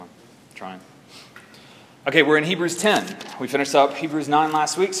trying. Okay, we're in Hebrews 10. We finished up Hebrews 9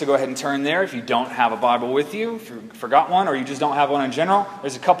 last week, so go ahead and turn there if you don't have a Bible with you, if you forgot one or you just don't have one in general.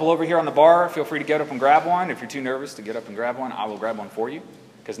 There's a couple over here on the bar. Feel free to get up and grab one. If you're too nervous to get up and grab one, I will grab one for you,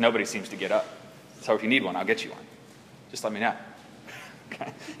 because nobody seems to get up. So if you need one, I'll get you one. Just let me know.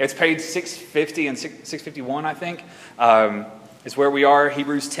 Okay. It's page 650 and 651, I think, is where we are,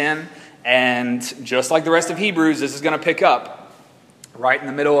 Hebrews 10. And just like the rest of Hebrews, this is going to pick up right in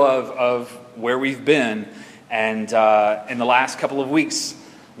the middle of where we've been. And in the last couple of weeks,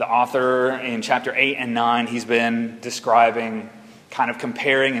 the author in chapter 8 and 9, he's been describing, kind of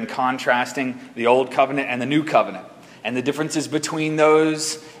comparing and contrasting the Old Covenant and the New Covenant, and the differences between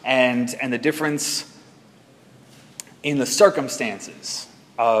those, and the difference in the circumstances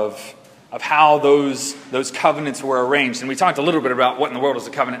of how those covenants were arranged. And we talked a little bit about what in the world is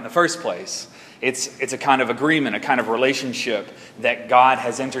a covenant in the first place. It's a kind of agreement, a kind of relationship that God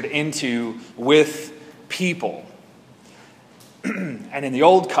has entered into with people. And in the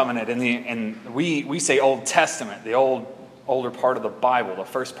Old Covenant, and we say Old Testament, the older part of the Bible, the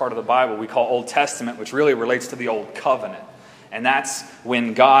first part of the Bible we call Old Testament, which really relates to the Old Covenant. And that's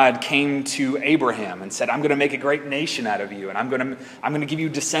when God came to Abraham and said, I'm going to make a great nation out of you, and I'm going to give you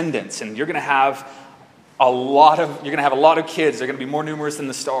descendants, and you're going to have a lot of kids. They're going to be more numerous than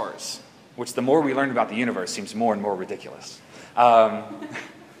the stars. Which the more we learn about the universe seems more and more ridiculous. Just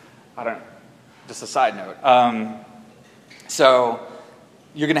a side note. So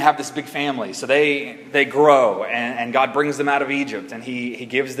you're going to have this big family. So they grow, and God brings them out of Egypt, and He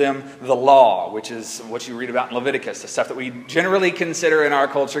gives them the law, which is what you read about in Leviticus, the stuff that we generally consider in our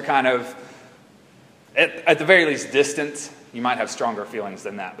culture kind of, at the very least, distant. You might have stronger feelings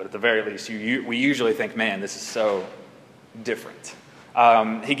than that, but at the very least, we usually think, man, this is so different.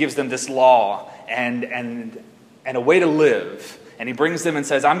 He gives them this law and a way to live, and He brings them and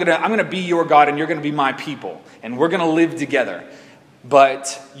says, I'm gonna be your God, and you're gonna be my people, and we're gonna live together.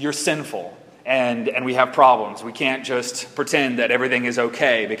 But you're sinful, and we have problems. We can't just pretend that everything is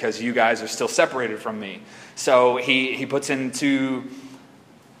okay because you guys are still separated from me. So he puts into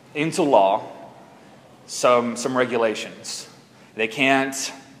law some regulations. They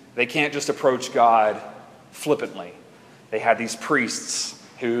can't just approach God flippantly. They had these priests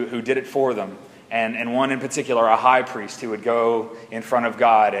who did it for them. And one in particular, a high priest who would go in front of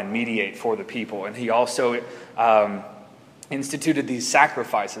God and mediate for the people. And he also instituted these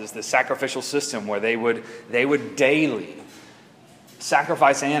sacrifices, the sacrificial system where they would daily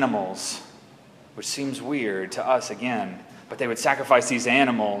sacrifice animals, which seems weird to us again, but they would sacrifice these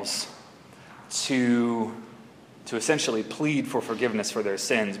animals to essentially plead for forgiveness for their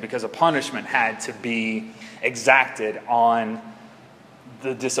sins, because a punishment had to be exacted on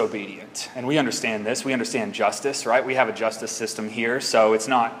the disobedient. And we understand this. We understand justice, right? We have a justice system here, so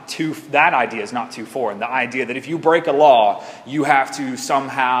that idea is not too foreign. The idea that if you break a law, you have to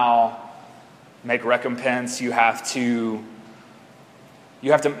somehow make recompense. That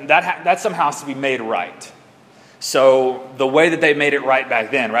somehow has to be made right. So the way that they made it right back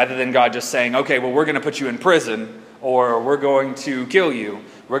then, rather than God just saying, okay, well, we're going to put you in prison, or we're going to kill you,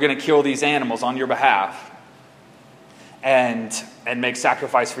 we're going to kill these animals on your behalf and make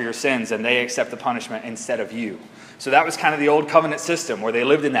sacrifice for your sins, and they accept the punishment instead of you. So that was kind of the Old Covenant system, where they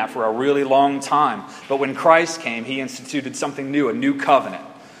lived in that for a really long time. But when Christ came, He instituted something new, a new covenant.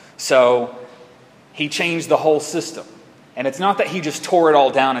 So He changed the whole system. And it's not that He just tore it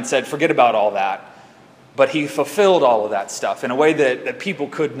all down and said, forget about all that, but He fulfilled all of that stuff in a way that people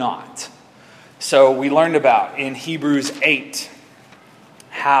could not. So we learned about in Hebrews 8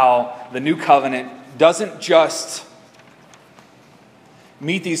 how the new covenant doesn't just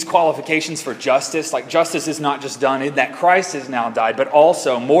meet these qualifications for justice. Like, justice is not just done in that Christ has now died, but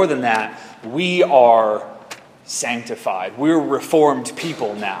also, more than that, we are sanctified. We're reformed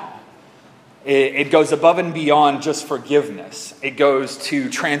people now. It goes above and beyond just forgiveness. It goes to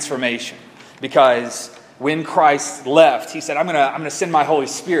transformation. Because when Christ left, He said, I'm going to send my Holy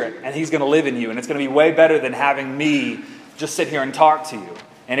Spirit, and He's going to live in you, and it's going to be way better than having me just sit here and talk to you.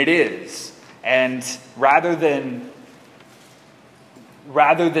 And it is. And rather than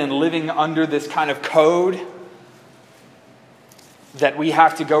living under this kind of code that we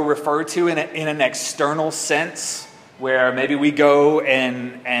have to go refer to in an external sense, where maybe we go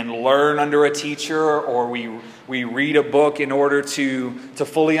and learn under a teacher, or we read a book in order to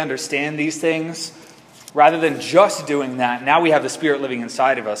fully understand these things. Rather than just doing that, now we have the Spirit living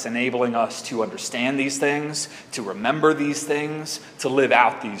inside of us, enabling us to understand these things, to remember these things, to live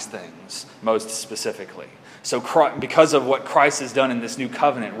out these things, most specifically. So because of what Christ has done in this new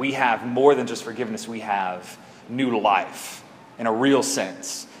covenant, we have more than just forgiveness. We have new life in a real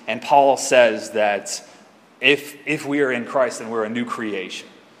sense. And Paul says that if we are in Christ, then we're a new creation.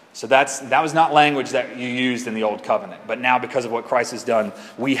 So that was not language that you used in the Old Covenant. But now, because of what Christ has done,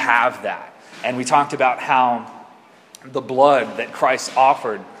 we have that. And we talked about how the blood that Christ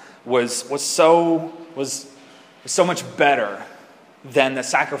offered was so much better than the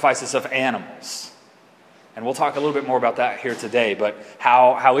sacrifices of animals. And we'll talk a little bit more about that here today, but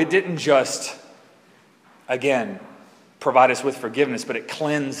how it didn't just, again, provide us with forgiveness, but it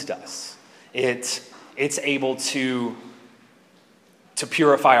cleansed us. It's able to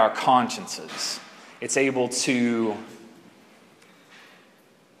purify our consciences. It's able to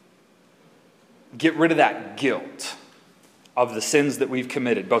get rid of that guilt of the sins that we've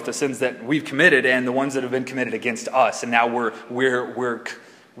committed, both the sins that we've committed and the ones that have been committed against us. And now we're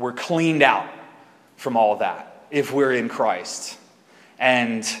cleaned out from all that if we're in Christ.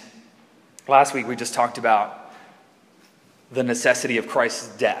 And last week we just talked about the necessity of Christ's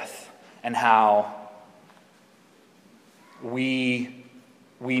death and how we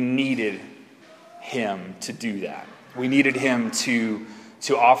needed him to do that. We needed him to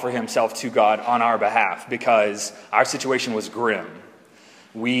offer himself to God on our behalf because our situation was grim.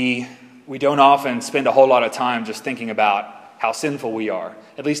 We don't often spend a whole lot of time just thinking about how sinful we are,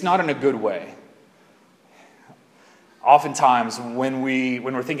 at least not in a good way. Oftentimes, when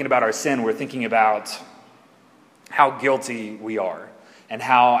we're thinking about our sin, we're thinking about how guilty we are and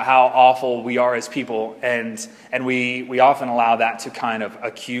how awful we are as people, and we often allow that to kind of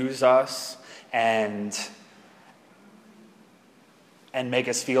accuse us and make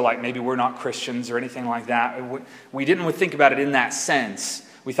us feel like maybe we're not Christians or anything like that. We didn't think about it in that sense.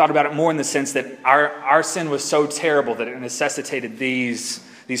 We thought about it more in the sense that our sin was so terrible that it necessitated these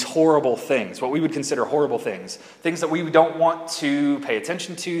horrible things, what we would consider horrible things that we don't want to pay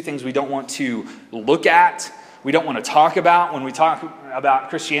attention to, things we don't want to look at, we don't want to talk about when we talk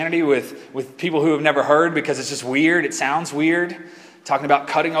about Christianity with people who have never heard because it's just weird, it sounds weird. Talking about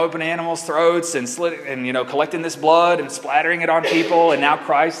cutting open animals' throats and collecting this blood and splattering it on people, and now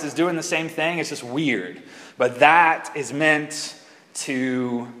Christ is doing the same thing. It's just weird. But that is meant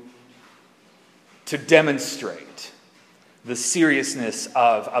to demonstrate the seriousness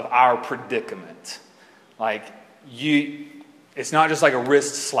of our predicament. It's not just like a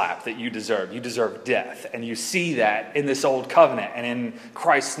wrist slap that you deserve. You deserve death. And you see that in this old covenant. And in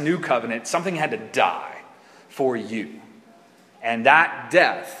Christ's new covenant, something had to die for you. And that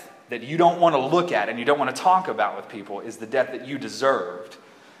death that you don't want to look at and you don't want to talk about with people is the death that you deserved.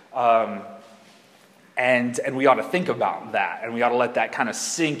 And we ought to think about that. And we ought to let that kind of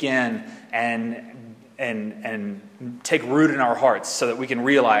sink in and take root in our hearts so that we can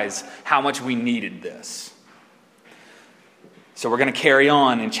realize how much we needed this. So we're going to carry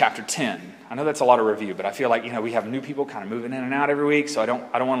on in chapter 10. I know that's a lot of review, but I feel like we have new people kind of moving in and out every week, so I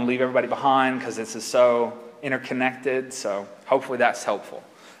don't want to leave everybody behind because this is so interconnected. So hopefully that's helpful.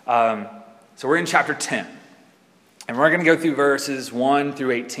 So we're in chapter 10, and we're going to go through verses 1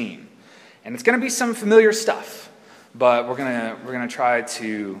 through 18, and it's going to be some familiar stuff, but we're going to try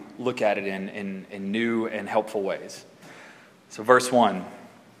to look at it in new and helpful ways. So verse 1.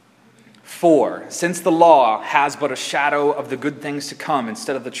 For, since the law has but a shadow of the good things to come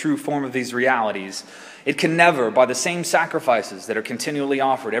instead of the true form of these realities, it can never, by the same sacrifices that are continually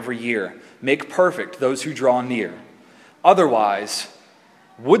offered every year, make perfect those who draw near. Otherwise,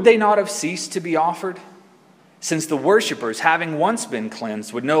 would they not have ceased to be offered? Since the worshippers, having once been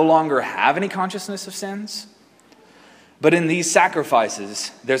cleansed, would no longer have any consciousness of sins? But in these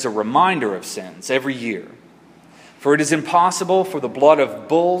sacrifices, there's a reminder of sins every year. For it is impossible for the blood of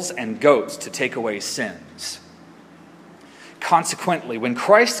bulls and goats to take away sins. Consequently, when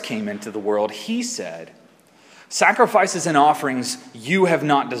Christ came into the world, he said, sacrifices and offerings you have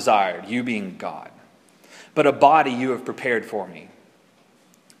not desired, you being God, but a body you have prepared for me.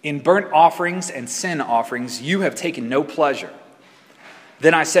 In burnt offerings and sin offerings you have taken no pleasure.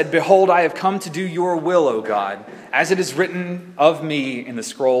 Then I said, behold, I have come to do your will, O God, as it is written of me in the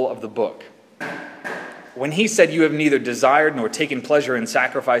scroll of the book. When he said, you have neither desired nor taken pleasure in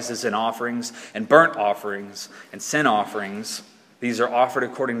sacrifices and offerings and burnt offerings and sin offerings, these are offered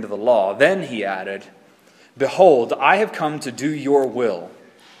according to the law. Then he added, behold, I have come to do your will.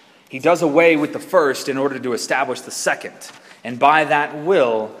 He does away with the first in order to establish the second. And by that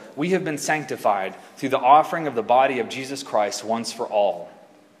will, we have been sanctified through the offering of the body of Jesus Christ once for all.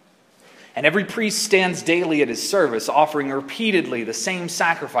 And every priest stands daily at his service, offering repeatedly the same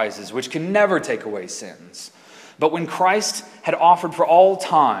sacrifices, which can never take away sins. But when Christ had offered for all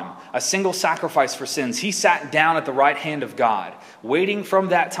time a single sacrifice for sins, he sat down at the right hand of God, waiting from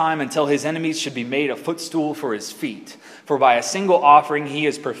that time until his enemies should be made a footstool for his feet. For by a single offering he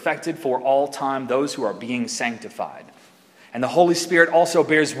has perfected for all time those who are being sanctified. And the Holy Spirit also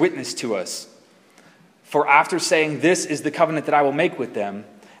bears witness to us. For after saying, "This is the covenant that I will make with them,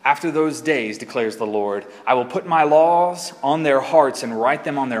 after those days, declares the Lord, I will put my laws on their hearts and write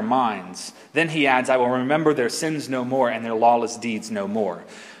them on their minds." Then he adds, "I will remember their sins no more and their lawless deeds no more.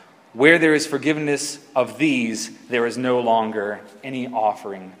 Where there is forgiveness of these, there is no longer any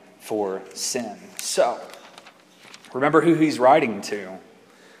offering for sin." So, remember who he's writing to.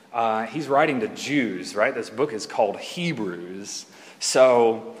 He's writing to Jews, right? This book is called Hebrews.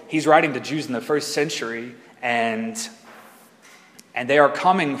 So, he's writing to Jews in the first century, and they are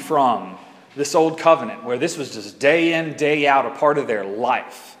coming from this old covenant where this was just day in, day out, a part of their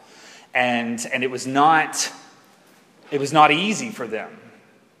life. And it was not easy for them,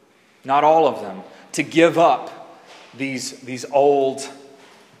 not all of them, to give up these old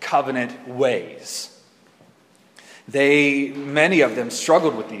covenant ways. Many of them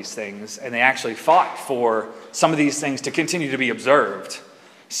struggled with these things, and they actually fought for some of these things to continue to be observed.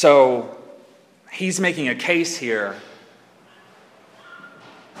 So he's making a case here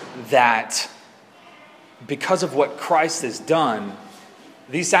that because of what Christ has done,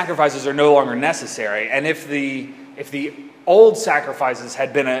 these sacrifices are no longer necessary. And if the old sacrifices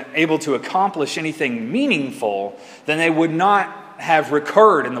had been able to accomplish anything meaningful, then they would not have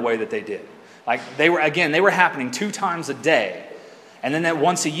recurred in the way that they did. Like they were happening 2 times a day. And then that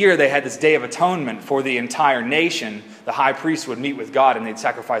once a year they had this Day of Atonement for the entire nation. The high priest would meet with God and they'd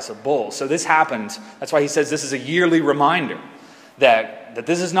sacrifice a bull. So this happened. That's why he says this is a yearly reminder that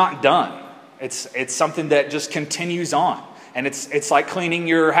this is not done. It's something that just continues on. And it's like cleaning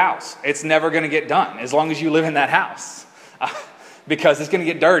your house. It's never going to get done as long as you live in that house. Because it's going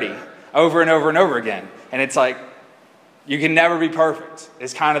to get dirty over and over and over again. And it's like, you can never be perfect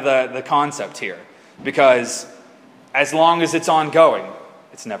is kind of the concept here. Because as long as it's ongoing,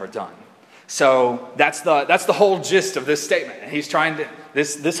 it's never done. So that's the whole gist of this statement. And he's trying to,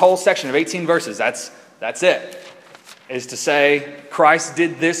 this whole section of 18 verses, that's it. Is to say, Christ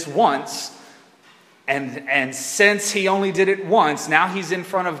did this once, and since he only did it once, now he's in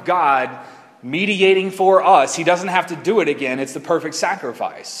front of God mediating for us. He doesn't have to do it again. It's the perfect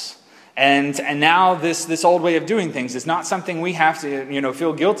sacrifice. And now this old way of doing things is not something we have to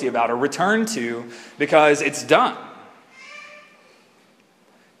feel guilty about or return to because it's done.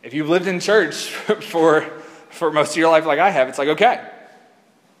 If you've lived in church for most of your life like I have, it's like, okay,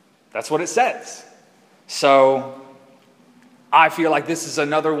 that's what it says. So I feel like this is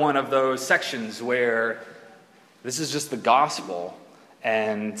another one of those sections where this is just the gospel,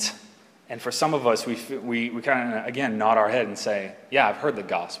 and for some of us, we kind of, again, nod our head and say, yeah, I've heard the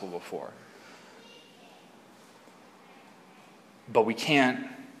gospel before. But we can't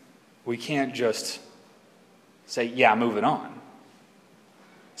just say, yeah, moving on.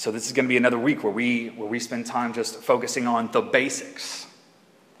 So this is going to be another week where we spend time just focusing on the basics.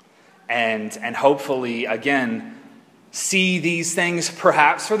 And hopefully, again, see these things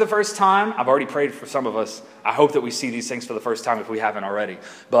perhaps for the first time. I've already prayed for some of us. I hope that we see these things for the first time if we haven't already.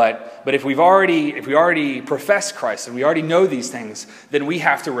 But if we already profess Christ and we already know these things, then we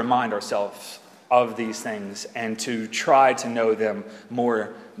have to remind ourselves of these things and to try to know them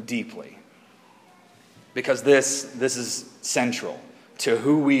more deeply. Because this is central to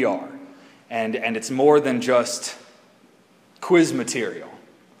who we are. And it's more than just quiz material.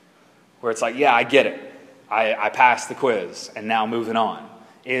 Where it's like, yeah, I get it. I passed the quiz, and now moving on.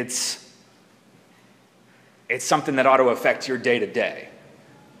 It's something that ought to affect your day-to-day.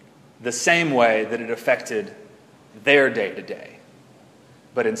 The same way that it affected their day-to-day.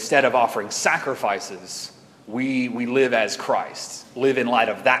 But instead of offering sacrifices, we live as Christ. Live in light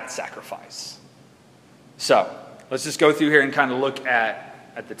of that sacrifice. So, let's just go through here and kind of look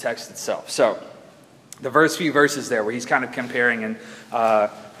at the text itself. So, the few verses there where he's kind of comparing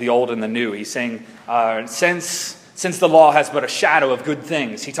the old and the new. He's saying, since the law has but a shadow of good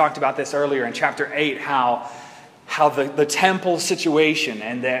things. He talked about this earlier in chapter 8, how the temple situation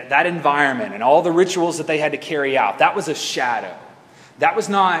and that environment and all the rituals that they had to carry out, that was a shadow. That was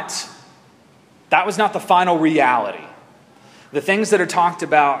not the final reality. The things that are talked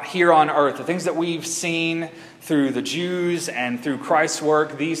about here on earth, the things that we've seen through the Jews and through Christ's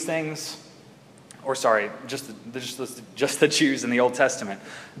work, these things, or sorry, just the Jews in the Old Testament.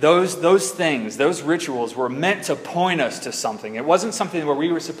 Those things, those rituals were meant to point us to something. It wasn't something where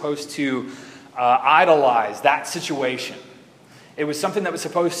we were supposed to idolize that situation. It was something that was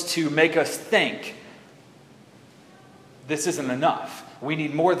supposed to make us think, this isn't enough. We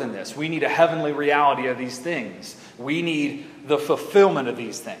need more than this. We need a heavenly reality of these things. We need the fulfillment of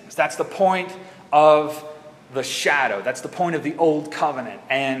these things. That's the point of the shadow. That's the point of the old covenant.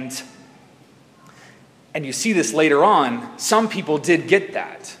 And you see this later on. Some people did get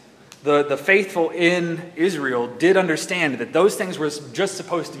that. The faithful in Israel did understand that those things were just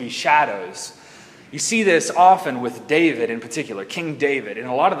supposed to be shadows. You see this often with David in particular, King David. In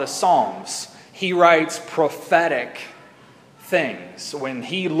a lot of the Psalms, he writes prophetic things. When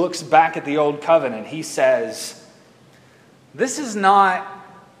he looks back at the old covenant, he says, this is not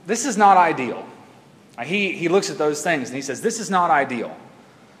ideal. He looks at those things and he says, this is not ideal.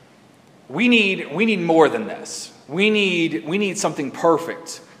 We need more than this. We need something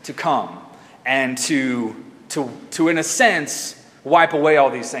perfect to come and to in a sense wipe away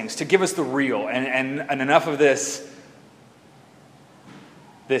all these things, to give us the real and enough of this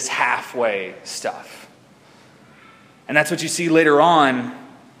halfway stuff. And that's what you see later on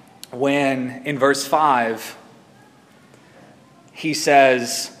when in verse 5 he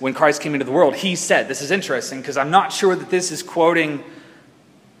says, when Christ came into the world, he said, this is interesting because I'm not sure that this is quoting,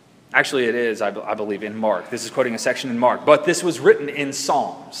 actually it is, I believe, in Mark. This is quoting a section in Mark. But this was written in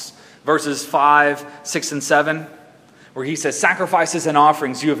Psalms, verses 5, 6, and 7, where he says, sacrifices and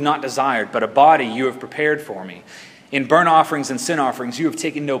offerings you have not desired, but a body you have prepared for me. In burnt offerings and sin offerings you have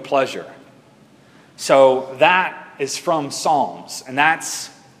taken no pleasure. So that is from Psalms, and that's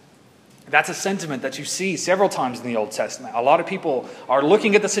a sentiment that you see several times in the Old Testament. A lot of people are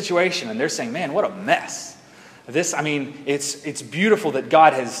looking at the situation and they're saying, man, what a mess. It's beautiful that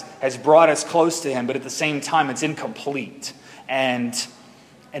God has brought us close to him, but at the same time it's incomplete. And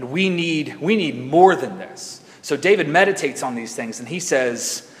we need more than this. So David meditates on these things and he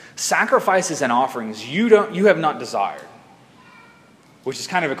says, sacrifices and offerings you have not desired. Which is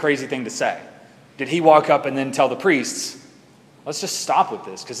kind of a crazy thing to say. Did he walk up and then tell the priests, let's just stop with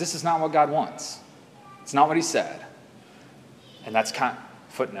this because this is not what God wants. It's not what he said. And that's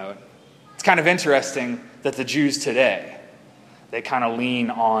footnote. It's kind of interesting that the Jews today, they kind of lean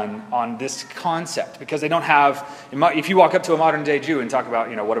on this concept because they don't have, if you walk up to a modern day Jew and talk about,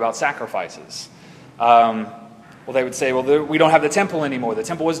 what about sacrifices? Well, they would say, well, we don't have the temple anymore. The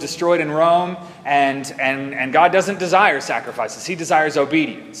temple was destroyed in Rome and God doesn't desire sacrifices. He desires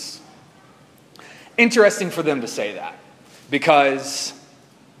obedience. Interesting for them to say that because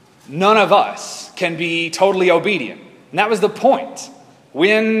none of us can be totally obedient. And that was the point.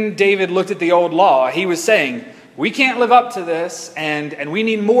 When David looked at the old law, he was saying, we can't live up to this, and we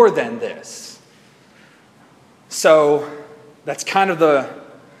need more than this. So that's kind of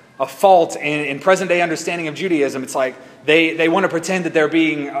a fault in present-day understanding of Judaism. It's like they want to pretend that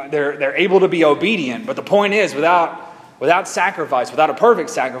they're able to be obedient, but the point is, without sacrifice, without a perfect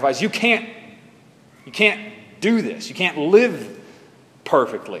sacrifice, you can't do this. You can't live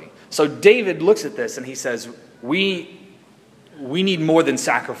perfectly. So David looks at this and he says, we need more than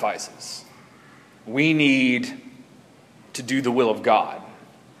sacrifices. We need to do the will of God.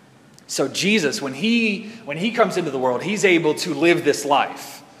 So Jesus, when he comes into the world, he's able to live this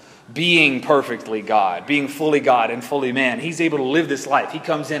life, being perfectly God, being fully God and fully man. He's able to live this life. He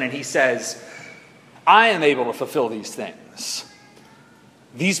comes in and he says, I am able to fulfill these things.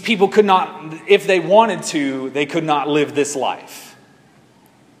 These people could not, if they wanted to, they could not live this life.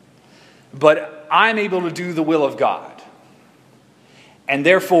 But I'm able to do the will of God. And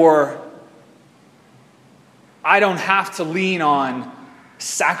therefore, I don't have to lean on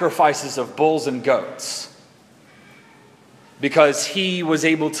sacrifices of bulls and goats. Because he was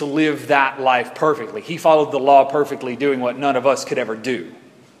able to live that life perfectly. He followed the law perfectly, doing what none of us could ever do.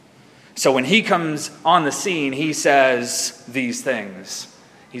 So when he comes on the scene, he says these things.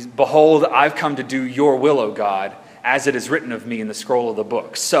 Behold, I've come to do your will, O God, as it is written of me in the scroll of the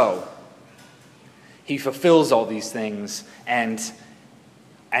book. So he fulfills all these things, and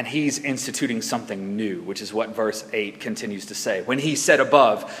he's instituting something new, which is what verse 8 continues to say. When he said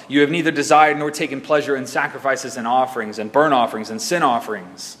above, you have neither desired nor taken pleasure in sacrifices and offerings and burnt offerings and sin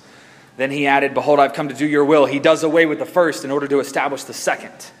offerings. Then he added, behold, I've come to do your will. He does away with the first in order to establish the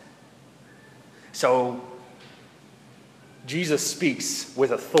second. So Jesus speaks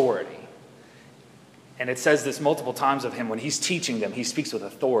with authority. And it says this multiple times of him. When he's teaching them, he speaks with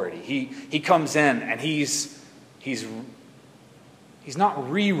authority. He comes in and he's not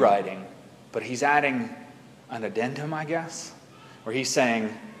rewriting, but he's adding an addendum, I guess, where he's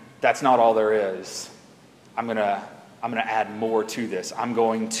saying, that's not all there is. I'm going to add more to this. I'm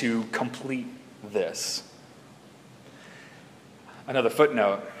going to complete this. Another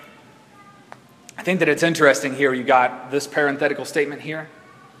footnote. I think that it's interesting here. You got this parenthetical statement here.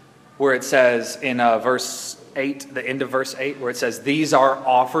 where it says in verse 8, the end of verse 8, where it says, these are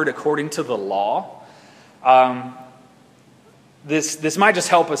offered according to the law. This might just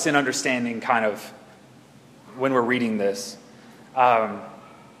help us in understanding kind of when we're reading this.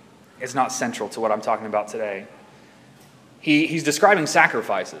 It's not central to what I'm talking about today. He's describing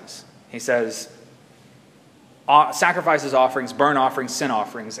sacrifices. He says, sacrifices, offerings, burnt offerings, sin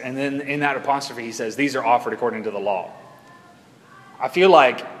offerings. And then in that apostrophe, he says, these are offered according to the law. I feel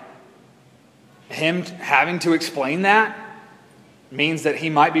like him having to explain that means that he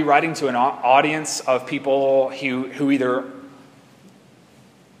might be writing to an audience of people who either...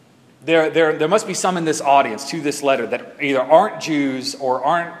 There must be some in this audience to this letter that either aren't Jews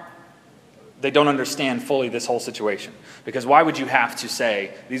or they don't understand fully this whole situation. Because why would you have to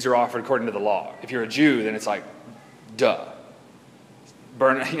say, these are offered according to the law? If you're a Jew, then it's like, duh.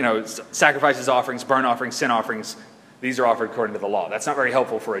 Sacrifices, offerings, burnt offerings, sin offerings, these are offered according to the law. That's not very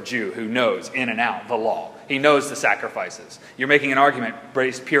helpful for a Jew who knows in and out the law. He knows the sacrifices. You're making an argument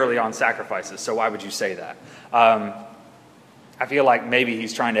based purely on sacrifices, so why would you say that? I feel like maybe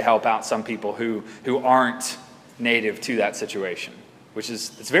he's trying to help out some people who aren't native to that situation, which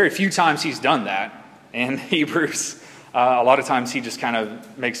is, it's very few times he's done that in Hebrews. A lot of times he just kind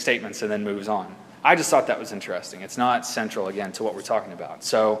of makes statements and then moves on. I just thought that was interesting. It's not central, again, to what we're talking about.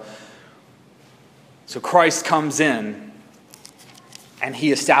 So Christ comes in and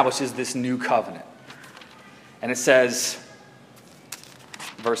he establishes this new covenant. And it says,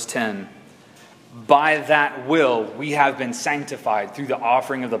 verse 10, by that will we have been sanctified through the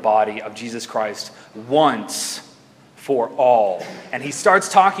offering of the body of Jesus Christ once for all. And he starts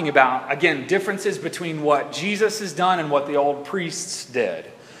talking about, again, differences between what Jesus has done and what the old priests did.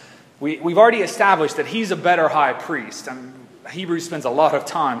 We've already established that he's a better high priest. Hebrews spends a lot of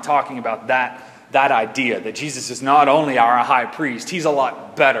time talking about that idea, that Jesus is not only our high priest, he's a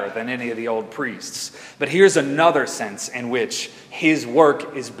lot better than any of the old priests. But here's another sense in which his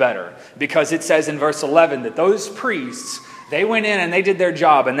work is better. Because it says in verse 11 that those priests, they went in and they did their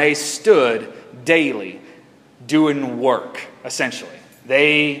job and they stood daily doing work, essentially.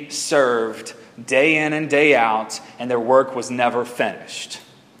 They served day in and day out, and their work was never finished.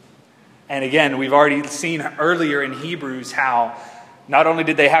 And again, we've already seen earlier in Hebrews how not only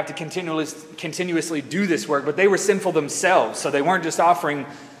did they have to continuously do this work, but they were sinful themselves. So they weren't just offering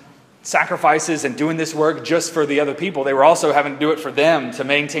sacrifices and doing this work just for the other people. They were also having to do it for them to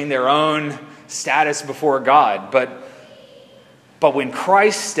maintain their own status before God. But when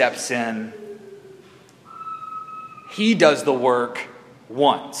Christ steps in, he does the work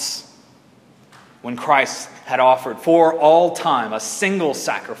once. When Christ had offered for all time a single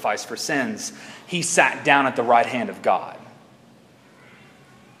sacrifice for sins, he sat down at the right hand of God.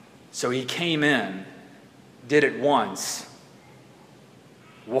 So he came in, did it once,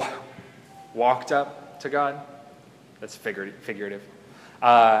 walked up to God. That's figurative.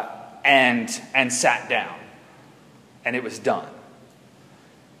 And sat down. And it was done.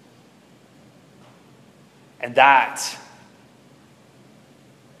 And that's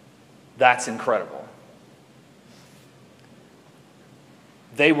incredible.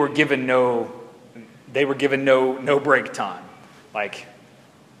 They were given no break time. Like,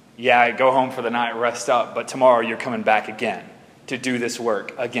 yeah, go home for the night, rest up, but tomorrow you're coming back again to do this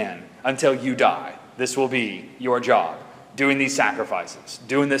work again until you die. This will be your job, doing these sacrifices,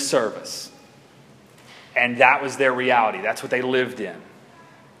 doing this service. And that was their reality. That's what they lived in.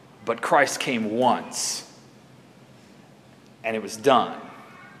 But Christ came once, and it was done,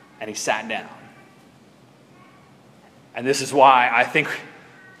 and he sat down. And this is why I think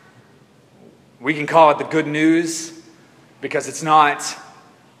we can call it the good news, because it's not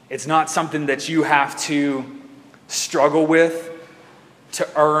something that you have to struggle with to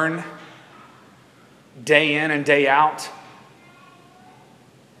earn day in and day out.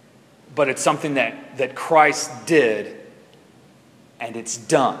 But it's something that Christ did, and it's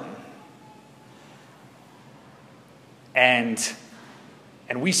done. And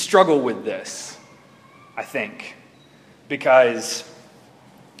we struggle with this, I think, because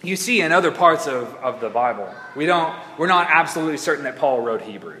you see in other parts of the Bible, we're not absolutely certain that Paul wrote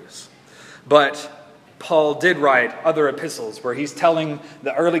Hebrews. But Paul did write other epistles where he's telling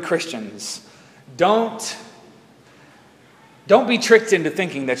the early Christians, don't be tricked into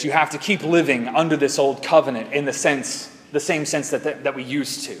thinking that you have to keep living under this old covenant in the same sense that we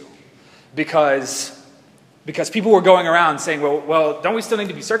used to. Because people were going around saying, well, don't we still need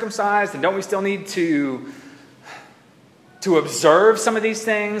to be circumcised? And don't we still need to observe some of these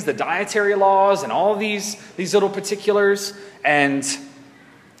things, the dietary laws and all these little particulars? And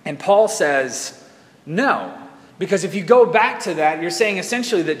Paul says, no, Because if you go back to that, you're saying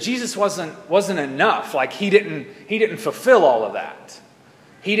essentially that Jesus wasn't enough. Like he didn't fulfill all of that.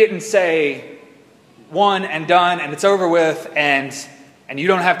 He didn't say one and done and it's over with and you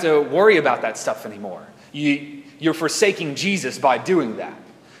don't have to worry about that stuff anymore. You're forsaking Jesus by doing that.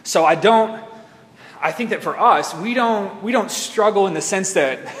 So I think that for us, we don't struggle in the sense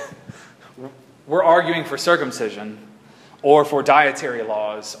that we're arguing for circumcision or for dietary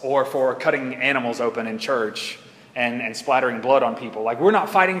laws or for cutting animals open in church and splattering blood on people. Like, we're not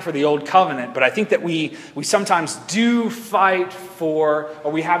fighting for the old covenant, but I think that we sometimes do fight for,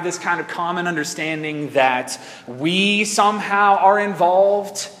 or we have this kind of common understanding that we somehow are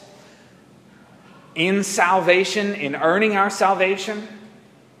involved in salvation, in earning our salvation.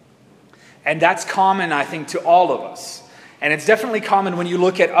 And that's common, I think, to all of us. And it's definitely common when you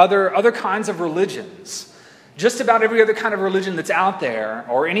look at other kinds of religions. Just about every other kind of religion that's out there,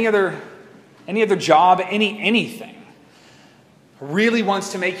 or any other job, anything, really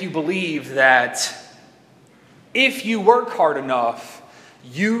wants to make you believe that if you work hard enough,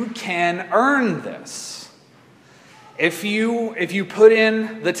 you can earn this. If you put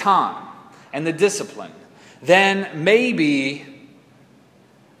in the time and the discipline, then maybe,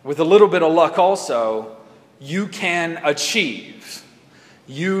 with a little bit of luck also, you can achieve.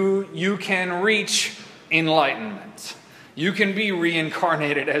 You can reach enlightenment. You can be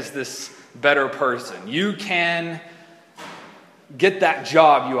reincarnated as this better person. You can get that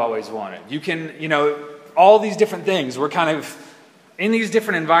job you always wanted. You can, all these different things. We're kind of in these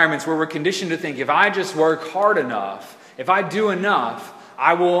different environments where we're conditioned to think, if I just work hard enough, if I do enough,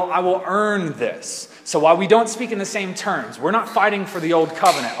 I will earn this. So while we don't speak in the same terms, we're not fighting for the old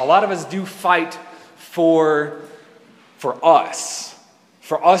covenant. A lot of us do fight for us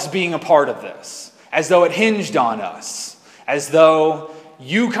being a part of this, as though it hinged on us, as though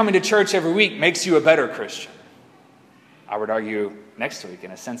you coming to church every week makes you a better Christian. I would argue next week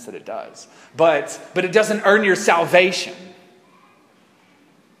in a sense that it does. But it doesn't earn your salvation.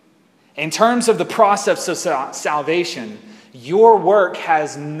 In terms of the process of salvation, your work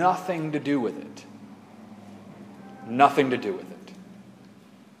has nothing to do with it. Nothing to do with it.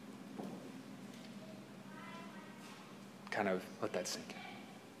 Kind of let that sink in.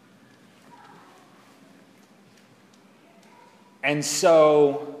 And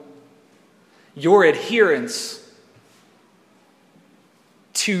so, your adherence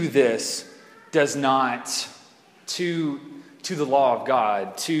to this does not, to the law of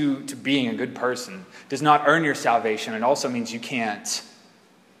God, to being a good person, does not earn your salvation. It also means you can't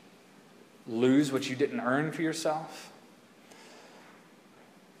lose what you didn't earn for yourself.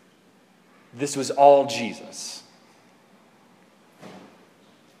 This was all Jesus.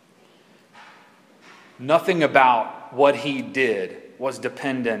 Nothing about what he did was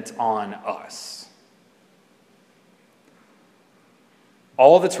dependent on us.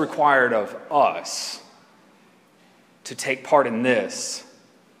 All that's required of us to take part in this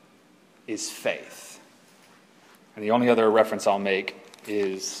is faith. And the only other reference I'll make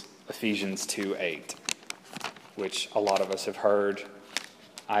is Ephesians 2:8, which a lot of us have heard.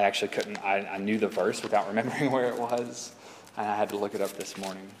 I actually couldn't, I knew the verse without remembering where it was, and I had to look it up this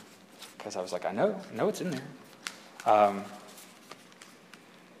morning because I was like, I know it's in there.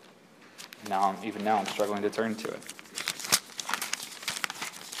 Now I'm struggling to turn to it.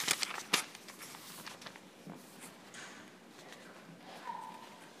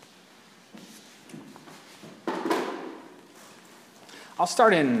 I'll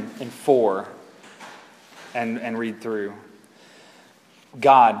start in 4 and read through.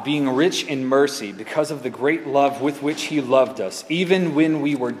 God, being rich in mercy, because of the great love with which he loved us, even when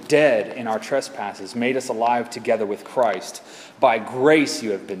we were dead in our trespasses, made us alive together with Christ. By grace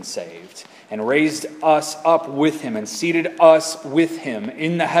you have been saved, and raised us up with him, and seated us with him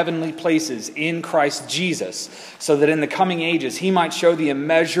in the heavenly places in Christ Jesus, so that in the coming ages he might show the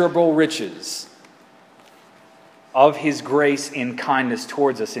immeasurable riches of his grace in kindness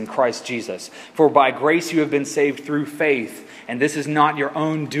towards us in Christ Jesus. For by grace you have been saved through faith, and this is not your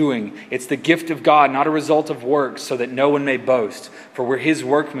own doing. It's the gift of God, not a result of works, so that no one may boast. For we're his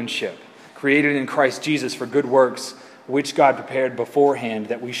workmanship, created in Christ Jesus for good works, which God prepared beforehand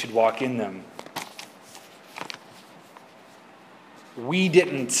that we should walk in them. We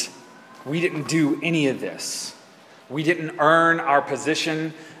didn't do any of this. We didn't earn our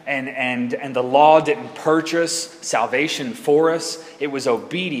position, and the law didn't purchase salvation for us. It was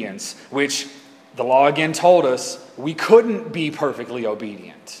obedience, which the law again told us we couldn't be perfectly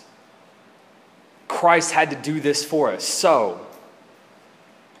obedient. Christ had to do this for us. So,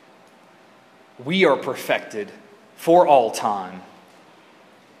 we are perfected for all time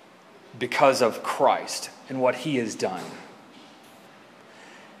because of Christ and what he has done.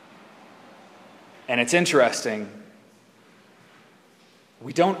 And it's interesting,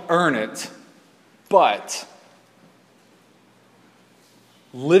 we don't earn it, but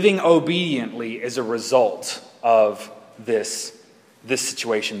living obediently is a result of this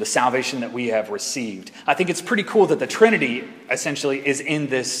situation, the salvation that we have received. I think it's pretty cool that the Trinity essentially is in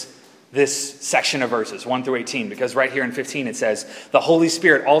this section of verses, 1 through 18, because right here in 15 it says, the Holy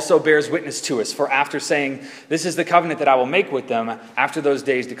Spirit also bears witness to us, for after saying, this is the covenant that I will make with them after those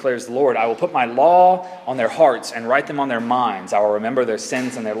days, declares the Lord, I will put my law on their hearts and write them on their minds. I will remember their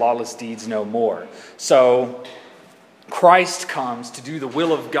sins and their lawless deeds no more. So Christ comes to do the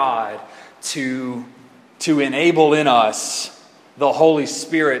will of God, to enable in us the Holy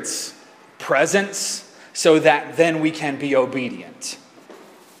Spirit's presence so that then we can be obedient.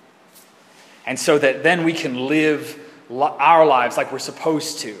 And so that then we can live our lives like we're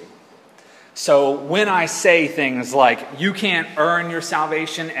supposed to. So when I say things like, you can't earn your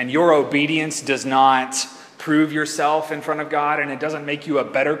salvation and your obedience does not prove yourself in front of God and it doesn't make you a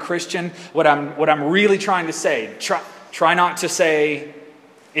better Christian, what I'm really trying to say, try not to say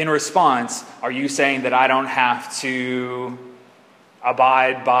in response, are you saying that I don't have to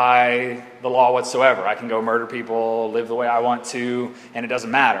abide by the law whatsoever? I can go murder people, live the way I want to, and it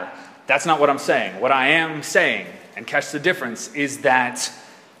doesn't matter. That's not what I'm saying. What I am saying, and catch the difference, is that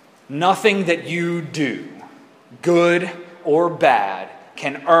nothing that you do, good or bad,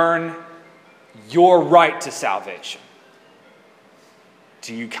 can earn your right to salvation.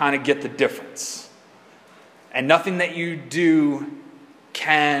 Do you kind of get the difference? And nothing that you do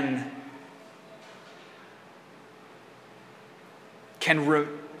can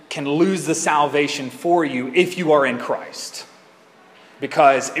lose the salvation for you if you are in Christ.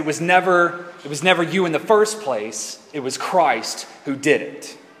 Because it was never you in the first place, it was Christ who did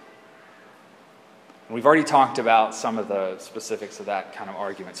it. And we've already talked about some of the specifics of that kind of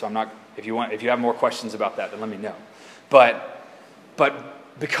argument. So I'm not, if you have more questions about that, then let me know. But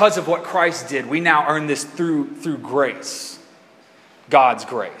because of what Christ did, we now earn this through grace, God's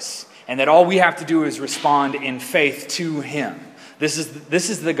grace. And that all we have to do is respond in faith to him. This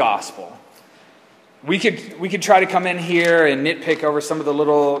is the gospel. We could try to come in here and nitpick over some of the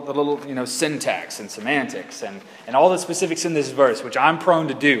little syntax and semantics and all the specifics in this verse, which I'm prone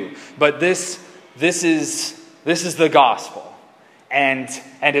to do. But this is the gospel, and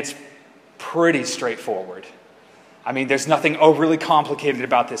it's pretty straightforward. I mean, there's nothing overly complicated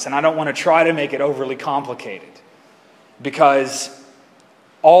about this, and I don't want to try to make it overly complicated, because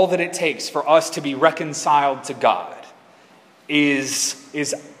all that it takes for us to be reconciled to God is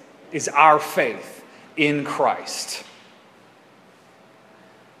our faith in Christ,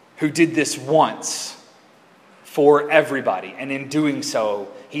 who did this once for everybody, and in doing so,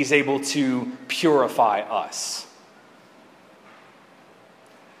 he's able to purify us.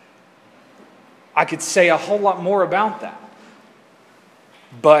 I could say a whole lot more about that,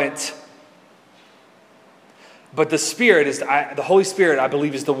 but the Spirit the Holy Spirit, I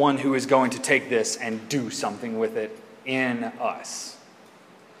believe, is the one who is going to take this and do something with it in us.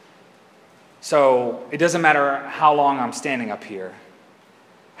 So it doesn't matter how long I'm standing up here,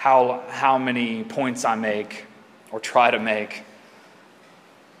 how many points I make or try to make.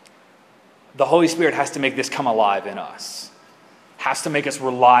 The Holy Spirit has to make this come alive in us, has to make us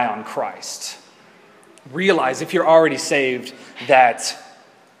rely on Christ. Realize, if you're already saved, that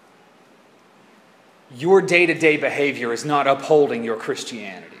your day-to-day behavior is not upholding your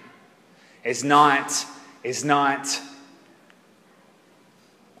Christianity, is not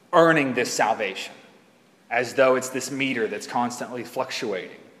earning this salvation, as though it's this meter that's constantly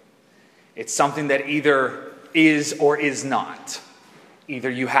fluctuating. It's something that either is or is not. Either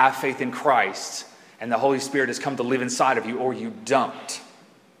you have faith in Christ and the Holy Spirit has come to live inside of you, or you don't.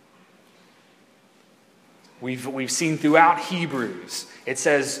 We've seen throughout Hebrews, it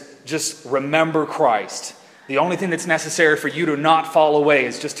says, just remember Christ. The only thing that's necessary for you to not fall away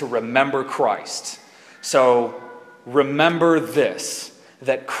is just to remember Christ. So remember this,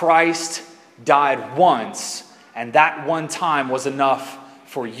 that Christ died once, and that one time was enough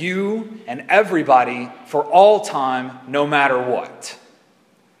for you and everybody for all time, no matter what.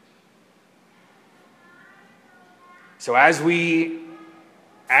 So as we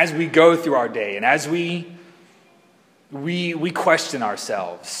go through our day, and as we question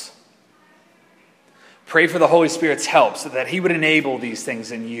ourselves, pray for the Holy Spirit's help so that he would enable these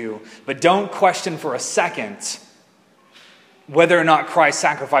things in you. But don't question for a second whether or not Christ's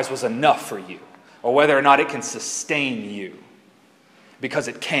sacrifice was enough for you, or whether or not it can sustain you. Because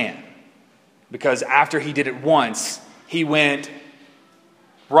it can. Because after he did it once, he went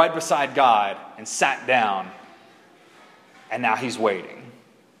right beside God and sat down, and now he's waiting,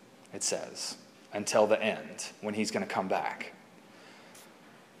 it says, until the end, when he's going to come back.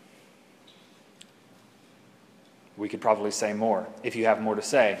 We could probably say more. If you have more to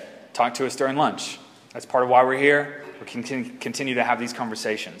say, talk to us during lunch. That's part of why we're here. We can continue to have these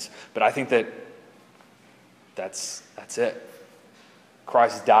conversations. But I think that's it.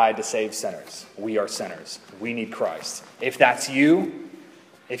 Christ died to save sinners. We are sinners. We need Christ. If that's you,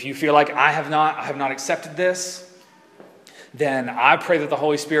 if you feel like I have not accepted this, then I pray that the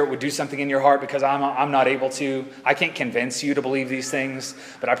Holy Spirit would do something in your heart, because I'm not able to. I can't convince you to believe these things,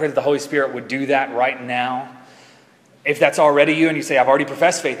 but I pray that the Holy Spirit would do that right now. If that's already you and you say, I've already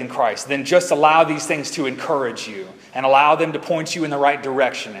professed faith in Christ, then just allow these things to encourage you and allow them to point you in the right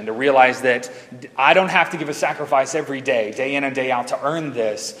direction, and to realize that I don't have to give a sacrifice every day, day in and day out, to earn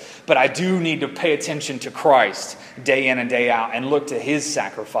this, but I do need to pay attention to Christ day in and day out and look to his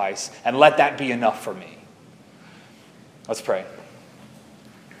sacrifice and let that be enough for me. Let's pray.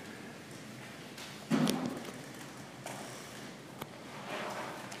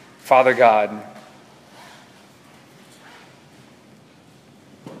 Father God,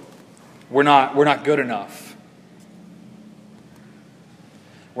 we're not good enough.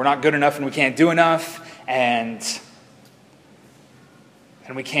 We're not good enough, and we can't do enough, and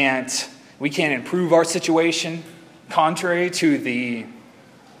we can't improve our situation, contrary to the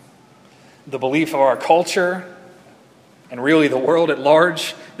belief of our culture and really the world at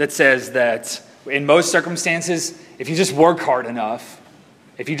large, that says that in most circumstances, if you just work hard enough,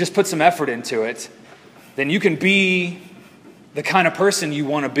 if you just put some effort into it, then you can be the kind of person you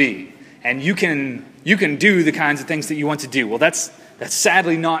want to be. And you can do the kinds of things that you want to do. Well, that's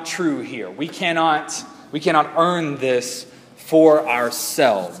sadly not true here. We cannot earn this for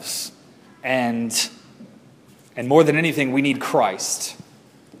ourselves. And more than anything, we need Christ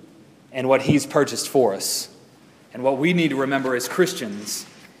and what he's purchased for us. And what we need to remember as Christians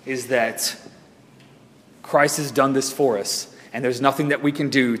is that Christ has done this for us, and there's nothing that we can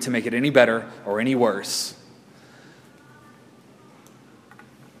do to make it any better or any worse.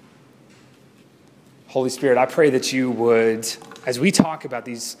 Holy Spirit, I pray that you would, as we talk about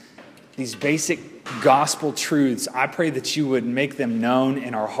these basic gospel truths, I pray that you would make them known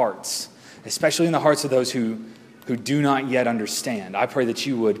in our hearts, especially in the hearts of those who do not yet understand. I pray that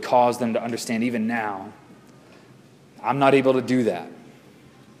you would cause them to understand even now. I'm not able to do that.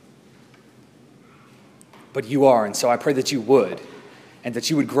 But you are, and so I pray that you would, and that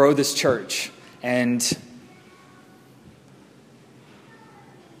you would grow this church, and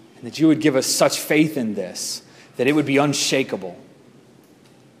that you would give us such faith in this, that it would be unshakable.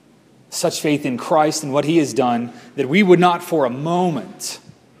 Such faith in Christ and what he has done, that we would not for a moment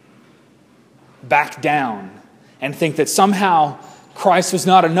back down and think that somehow Christ was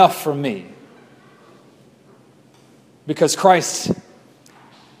not enough for me. Because Christ,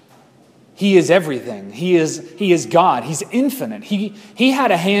 he is everything. He is God. He's infinite. He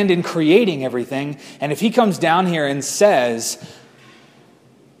had a hand in creating everything. And if he comes down here and says,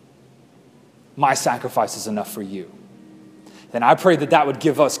 my sacrifice is enough for you, then I pray that would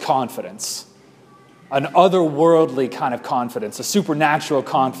give us confidence, an otherworldly kind of confidence, a supernatural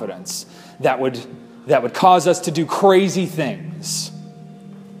confidence that would cause us to do crazy things,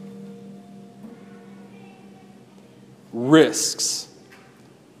 risks,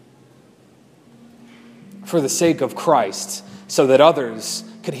 for the sake of Christ, so that others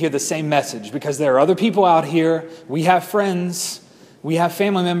could hear the same message. Because there are other people out here, we have friends, we have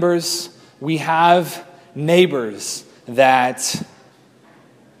family members, we have neighbors that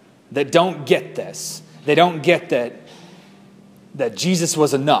don't get this. They don't get that Jesus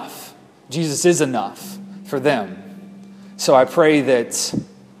was enough. Jesus is enough for them. So I pray that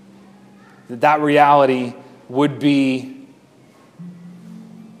reality would be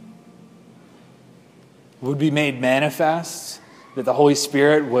made manifest, that the Holy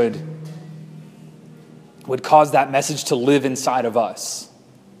Spirit would cause that message to live inside of us.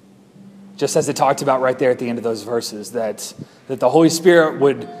 Just as it talked about right there at the end of those verses, that the Holy Spirit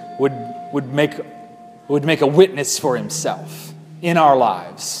would make a witness for himself in our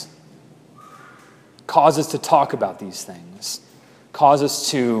lives. Cause us to talk about these things. Cause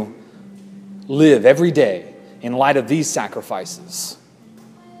us to live every day in light of these sacrifices.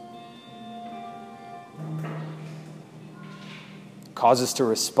 Cause us to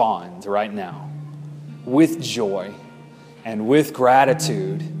respond right now with joy and with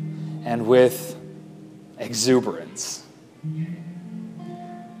gratitude and with exuberance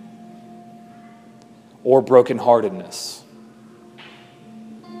or brokenheartedness,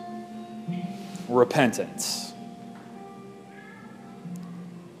 repentance,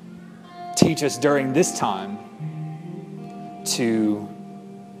 teach us during this time to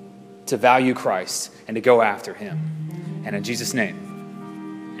value Christ and to go after him. And in Jesus'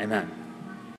 name, amen.